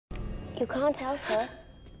You can't help her.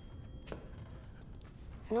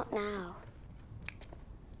 Not now.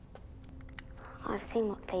 I've seen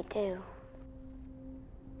what they do.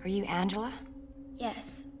 Are you Angela?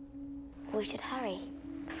 Yes. We should hurry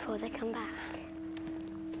before they come back.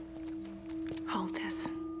 Hold this.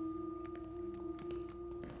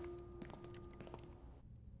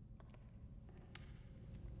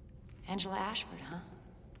 Angela Ashford, huh?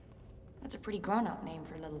 That's a pretty grown-up name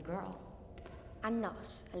for a little girl. I'm not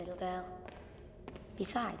a little girl.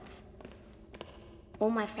 Besides, all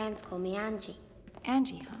my friends call me Angie.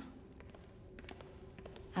 Angie, huh?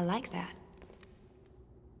 I like that.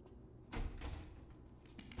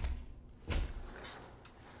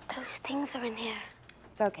 Those things are in here.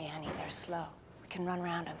 It's okay, honey. They're slow. We can run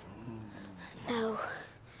around them. No.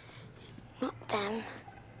 Not them.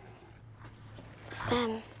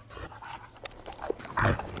 Them.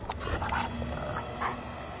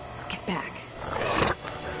 Get back.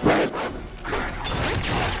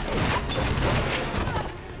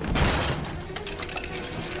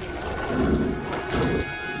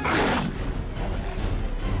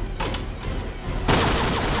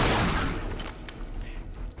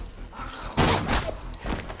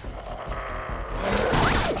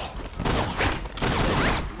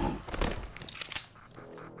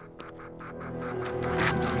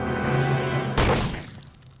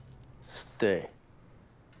 Stay.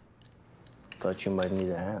 Thought you might need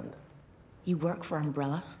a hand. You work for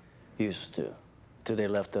Umbrella? Used to. Till they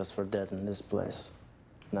left us for dead in this place.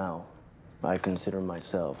 Now, I consider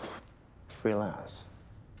myself freelance.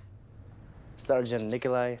 Sergeant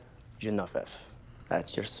Nikolai Junofev,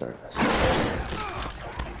 at your service. Mom!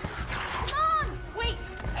 Wait!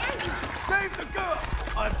 Andrew! Save the girl!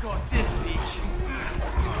 I've got this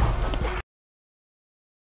bitch.